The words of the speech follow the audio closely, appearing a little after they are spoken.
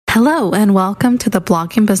Hello, and welcome to the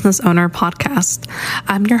Blogging Business Owner podcast.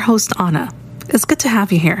 I'm your host, Anna. It's good to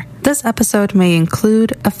have you here. This episode may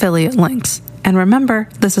include affiliate links. And remember,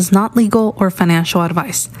 this is not legal or financial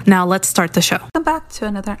advice. Now let's start the show. Welcome back to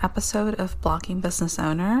another episode of Blogging Business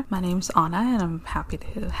Owner. My name's Anna, and I'm happy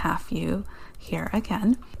to have you here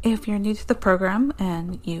again. If you're new to the program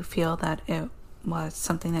and you feel that it was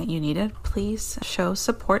something that you needed, please show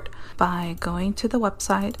support by going to the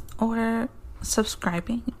website or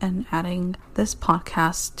subscribing and adding this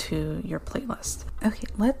podcast to your playlist. Okay,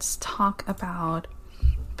 let's talk about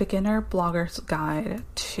Beginner Blogger's Guide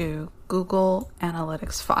to Google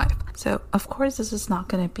Analytics 5. So, of course, this is not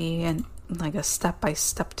going to be a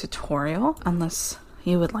step-by-step tutorial unless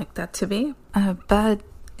you would like that to be, but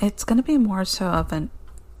it's going to be more so of an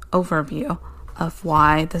overview of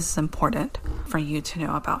why this is important for you to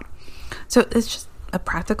know about. So it's just a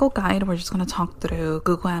practical guide. We're just going to talk through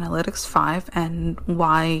Google Analytics 5 and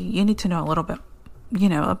why you need to know a little bit,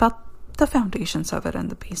 about the foundations of it and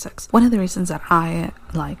the basics. One of the reasons that I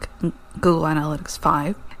like Google Analytics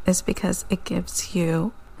 5 is because it gives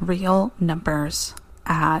you real numbers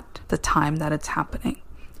at the time that it's happening.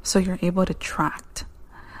 So you're able to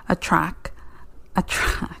attract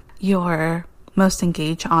your most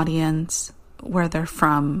engaged audience, where they're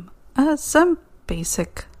from, some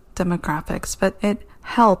basic demographics, but it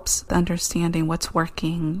helps understanding what's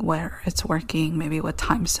working, where it's working, maybe what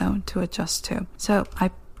time zone to adjust to. So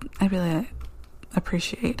I really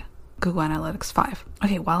appreciate Google Analytics 5.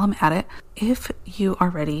 Okay, while I'm at it, if you are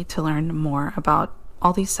ready to learn more about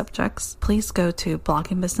all these subjects, please go to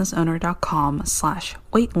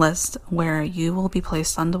bloggingbusinessowners.com/waitlist, where you will be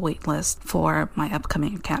placed on the waitlist for my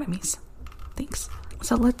upcoming academies. Thanks.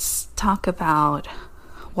 So let's talk about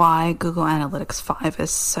why Google Analytics 5 is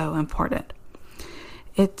so important.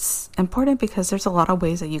 It's important because there's a lot of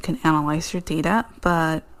ways that you can analyze your data,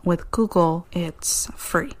 but with Google, it's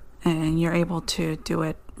free and you're able to do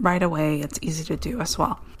it right away. It's easy to do as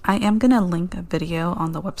well. I am going to link a video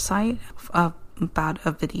on the website about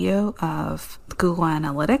a video of Google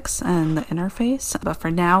Analytics and the interface, but for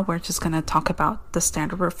now, we're just going to talk about the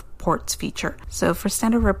standard reports feature. So for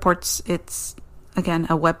standard reports, it's again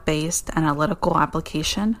a web-based analytical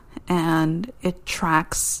application, and it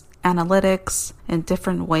tracks analytics in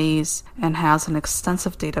different ways and has an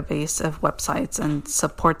extensive database of websites and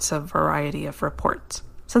supports a variety of reports.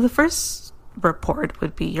 So the first report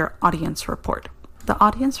would be your audience report. The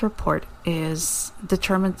audience report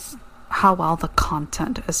determines how well the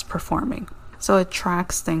content is performing. So it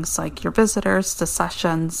tracks things like your visitors, the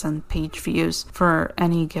sessions, and page views for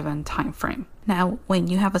any given time frame. Now, when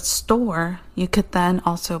you have a store, you could then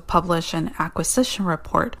also publish an acquisition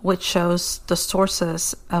report, which shows the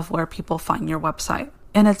sources of where people find your website.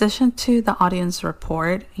 In addition to the audience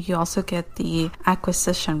report, you also get the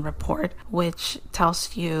acquisition report, which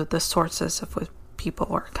tells you the sources of where people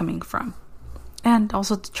are coming from, and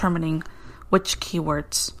also determining which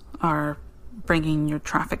keywords are bringing your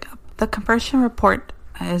traffic up. The conversion report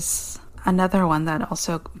is another one that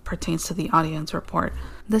also pertains to the audience report.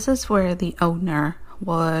 This is where the owner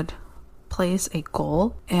would place a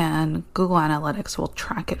goal and Google Analytics will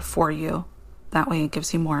track it for you. That way it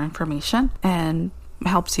gives you more information and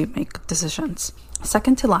helps you make decisions.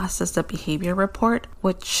 Second to last is the behavior report,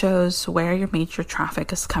 which shows where your major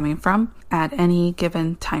traffic is coming from at any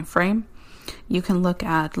given time frame. You can look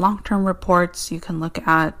at long-term reports, you can look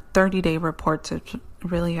at 30-day reports. It's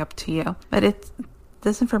really up to you. But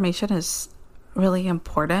this information is really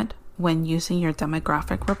important when using your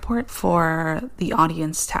demographic report for the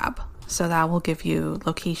audience tab. So that will give you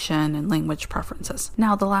location and language preferences.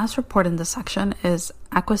 Now, the last report in this section is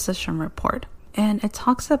acquisition report. And it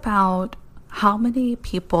talks about how many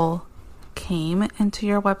people came into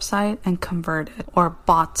your website and converted or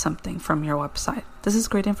bought something from your website. This is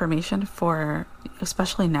great information for,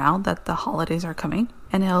 especially now that the holidays are coming,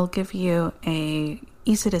 and it'll give you a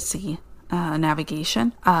easy to see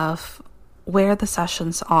navigation of where the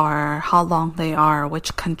sessions are, how long they are,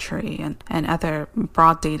 which country, and other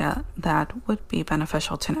broad data that would be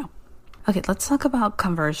beneficial to know. Okay, let's talk about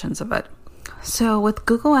conversions of it. So with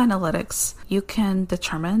Google Analytics, you can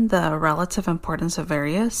determine the relative importance of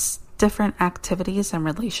various different activities and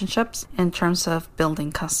relationships in terms of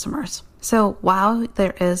building customers. So while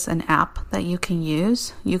there is an app that you can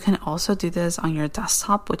use, you can also do this on your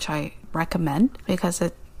desktop, which I recommend because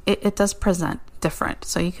it does present different.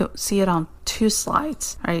 So you could see it on two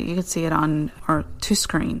slides, right? You could see it on, or two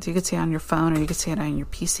screens. You could see it on your phone or you could see it on your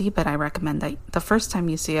PC, but I recommend that the first time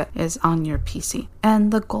you see it is on your PC.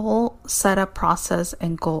 And the goal setup process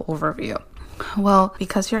and goal overview. Well,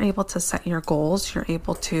 because you're able to set your goals, you're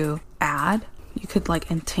able to add You could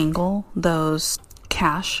entangle those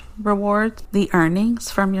cash rewards, the earnings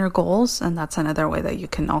from your goals, and that's another way that you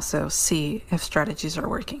can also see if strategies are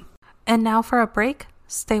working. And now for a break,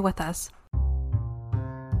 stay with us.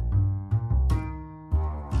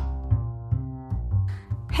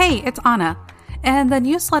 Hey, it's Anna, and the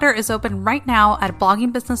newsletter is open right now at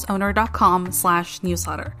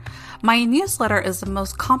bloggingbusinessowner.com/newsletter. My newsletter is the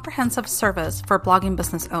most comprehensive service for blogging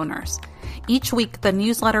business owners. Each week, the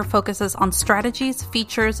newsletter focuses on strategies,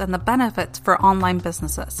 features, and the benefits for online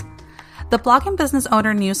businesses. The Blogging Business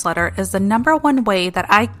Owner newsletter is the number one way that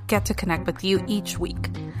I get to connect with you each week.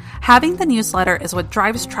 Having the newsletter is what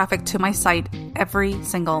drives traffic to my site every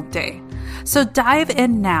single day. So dive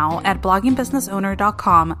in now at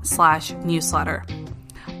bloggingbusinessowner.com/newsletter.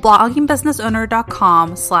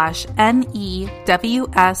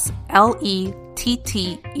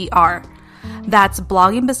 bloggingbusinessowner.com/NEWSLETTER. That's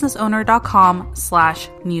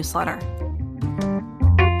bloggingbusinessowner.com/newsletter.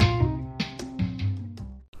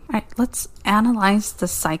 All right, let's analyze the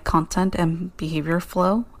site content and behavior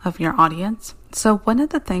flow of your audience. So one of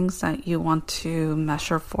the things that you want to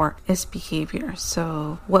measure for is behavior.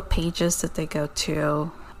 So what pages did they go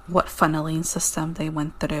to? What funneling system they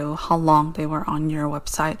went through? How long they were on your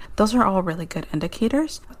website? Those are all really good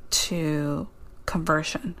indicators to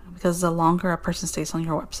conversion, because the longer a person stays on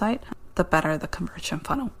your website, the better the conversion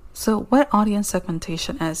funnel. So what audience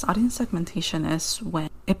segmentation is? Audience segmentation is when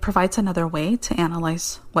it provides another way to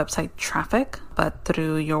analyze website traffic, but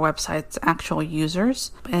through your website's actual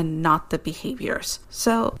users and not the behaviors.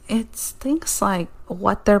 So it's things like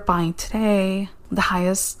what they're buying today, the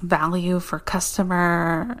highest value for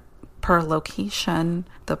customer per location,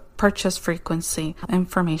 the purchase frequency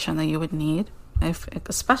information that you would need,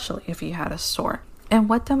 especially if you had a store. And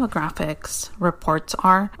what demographics reports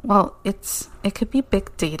are, well, it could be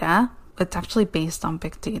big data. It's actually based on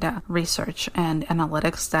big data research and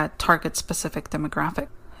analytics that target specific demographic.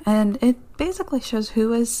 And it basically shows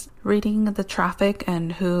who is reading the traffic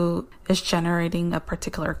and who is generating a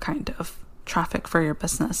particular kind of traffic for your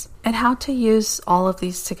business. And how to use all of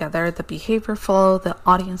these together, the behavior flow, the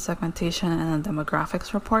audience segmentation, and the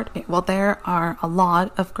demographics report. Well, there are a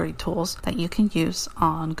lot of great tools that you can use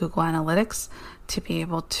on Google Analytics to be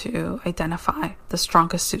able to identify the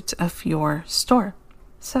strongest suits of your store.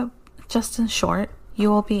 So just in short, you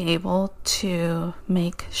will be able to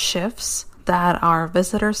make shifts that are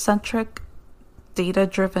visitor-centric,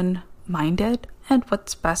 data-driven minded, and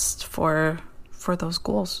what's best for those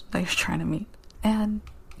goals that you're trying to meet. And,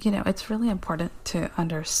 it's really important to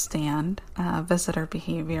understand visitor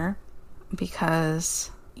behavior,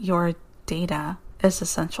 because your data is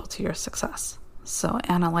essential to your success. So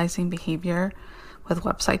analyzing behavior with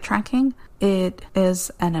website tracking, it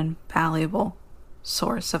is an invaluable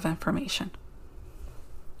source of information.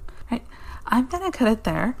 Right? I'm going to cut it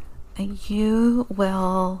there. You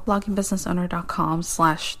will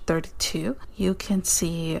bloggingbusinessowner.com/32. You can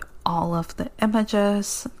see all of the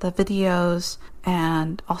images, the videos,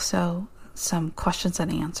 and also some questions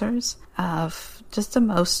and answers of just the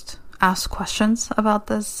most asked questions about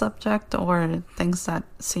this subject, or things that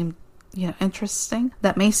seem interesting,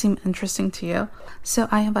 that may seem interesting to you. So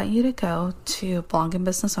I invite you to go to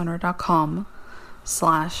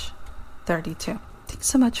bloggingbusinessowner.com/32. Thanks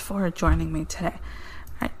so much for joining me today.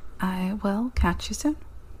 All right, I will catch you soon.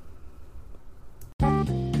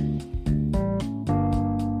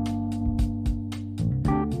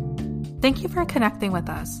 Thank you for connecting with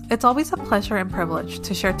us. It's always a pleasure and privilege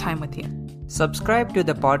to share time with you. Subscribe to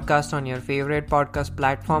the podcast on your favorite podcast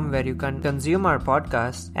platform where you can consume our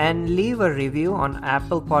podcast, and leave a review on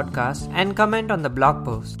Apple Podcasts and comment on the blog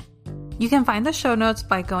post. You can find the show notes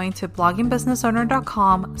by going to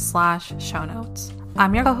bloggingbusinessowner.com/show notes.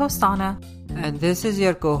 I'm your co-host Anna. And this is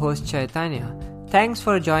your co-host Chaitanya. Thanks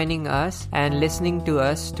for joining us and listening to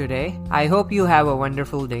us today. I hope you have a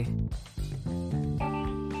wonderful day.